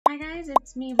guys,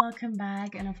 it's me, welcome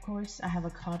back, and of course I have a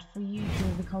code for you.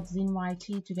 Use the code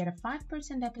ZYT to get a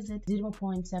 5% deposit,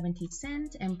 0.70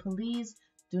 cent, and please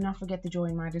do not forget to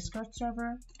join my Discord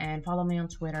server and follow me on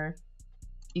Twitter.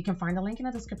 You can find the link in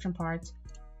the description part.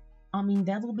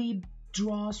 There will be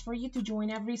draws for you to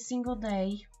join every single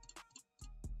day.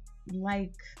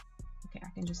 Like, okay,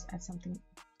 I can just add something.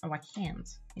 Oh, I can't.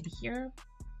 Maybe here?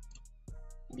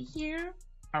 Maybe here?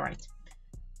 Alright.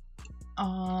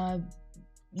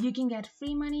 You can get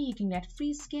free money, you can get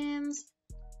free skins,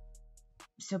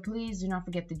 so please do not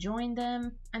forget to join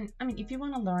them. And if you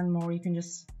want to learn more, you can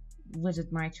just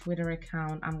visit my Twitter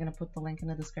account. I'm gonna put the link in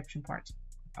the description part.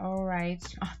 All right.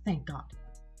 Oh, thank God.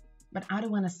 But I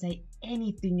don't want to say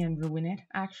anything and ruin it.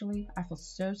 Actually, I feel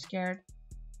so scared.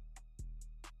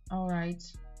 All right.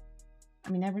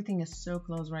 Everything is so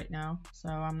close right now, so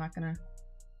I'm not gonna.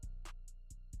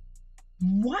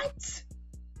 What?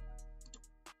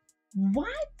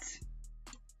 What?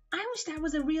 I wish that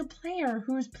was a real player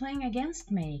who was playing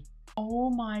against me. Oh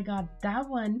my God, that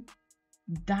one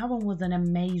was an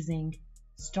amazing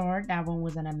start. That one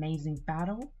was an amazing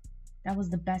battle. That was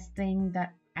the best thing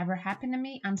that ever happened to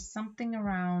me. I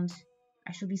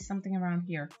should be something around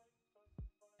here.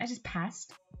 I just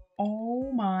passed.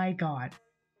 Oh my God.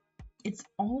 It's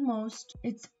almost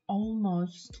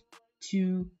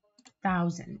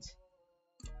 2,000.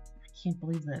 I can't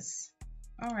believe this.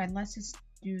 Alright, let's just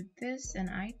do this, and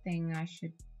I think I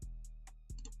should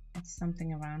add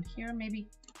something around here.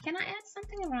 Maybe, can I add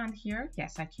something around here?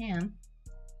 Yes, I can.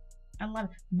 I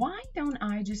love it. Why don't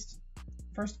I just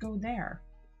first go there?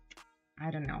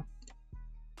 I don't know.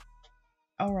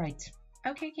 Alright.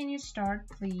 Okay, can you start,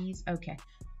 please? Okay.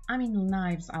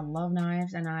 Knives. I love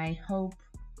knives, and I hope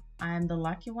I'm the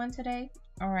lucky one today.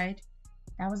 Alright.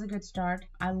 That was a good start.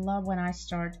 I love when I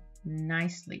start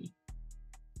nicely.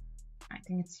 I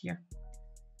think it's here.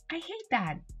 I hate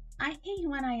that. I hate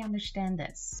when I understand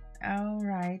this.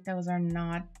 Alright, those are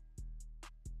not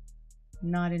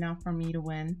enough for me to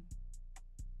win.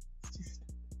 It's just,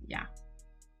 yeah.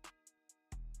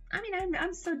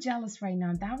 I'm so jealous right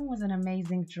now. That one was an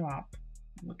amazing drop.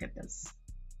 Look at this.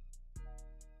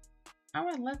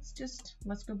 Alright, let's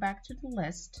go back to the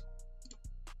list.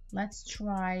 Let's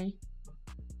try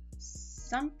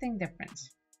something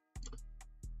different.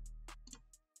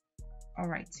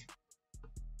 Alright,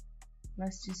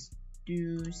 let's just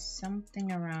do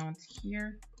something around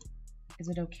here. Is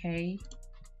it okay?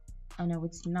 Oh no,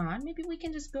 it's not. Maybe we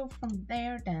can just go from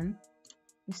there then.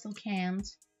 We still can't.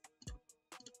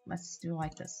 Let's do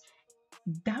like this.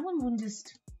 That one wouldn't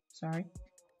just, sorry.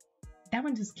 That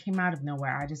one just came out of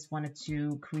nowhere. I just wanted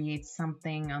to create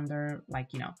something under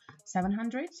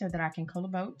 700 so that I can call a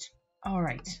boat.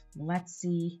 Alright, let's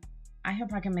see. I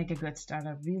hope I can make a good start.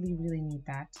 I really, really need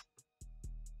that.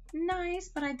 Nice,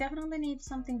 but I definitely need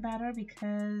something better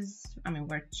because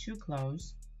we're too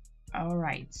close. All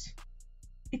right,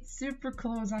 it's super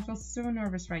close. I feel so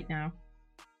nervous right now.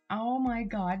 Oh my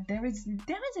God, there is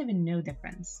even no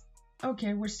difference.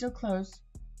 Okay, we're still close.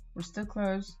 We're still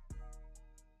close.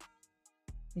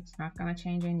 It's not gonna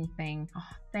change anything.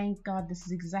 Oh, thank God. This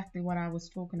is exactly what I was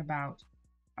talking about.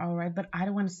 All right, but I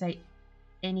don't want to say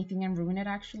anything and ruin it,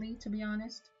 actually, to be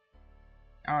honest.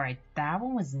 All right, that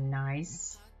one was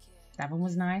nice. That one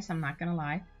was nice, I'm not gonna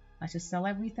lie. Let's just sell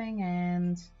everything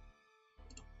and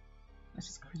let's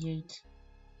just create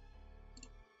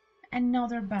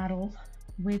another battle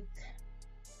with...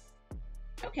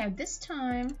 Okay, this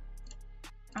time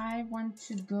I want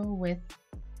to go with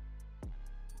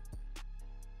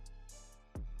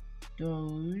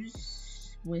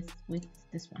those with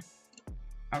this one.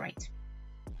 Alright.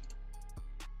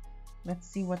 Let's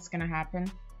see what's gonna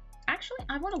happen. Actually,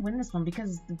 I want to win this one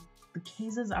because the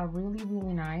cases are really,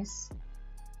 really nice.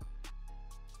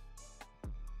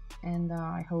 And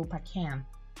I hope I can,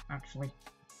 actually.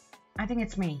 I think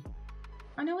it's me.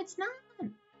 Oh, no, it's not.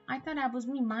 I thought that was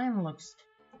me. Mine looks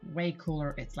way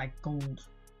cooler. It's like gold.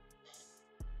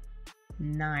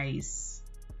 Nice.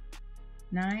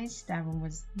 Nice. That one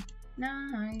was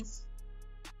nice.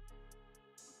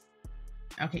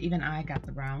 Okay, even I got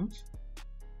the round.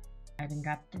 I even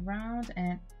got the round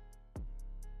and...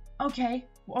 Okay,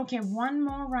 one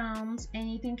more round.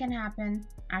 Anything can happen.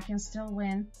 I can still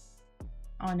win.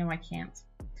 Oh no, I can't.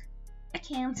 I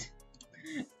can't.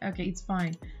 Okay, it's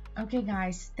fine. Okay,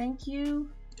 guys, thank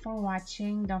you for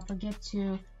watching. Don't forget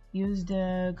to use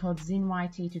the code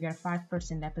ZYT to get a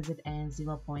 5% deposit and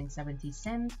 0.70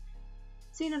 cent.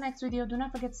 See you in the next video. Do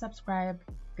not forget to subscribe.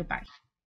 Goodbye.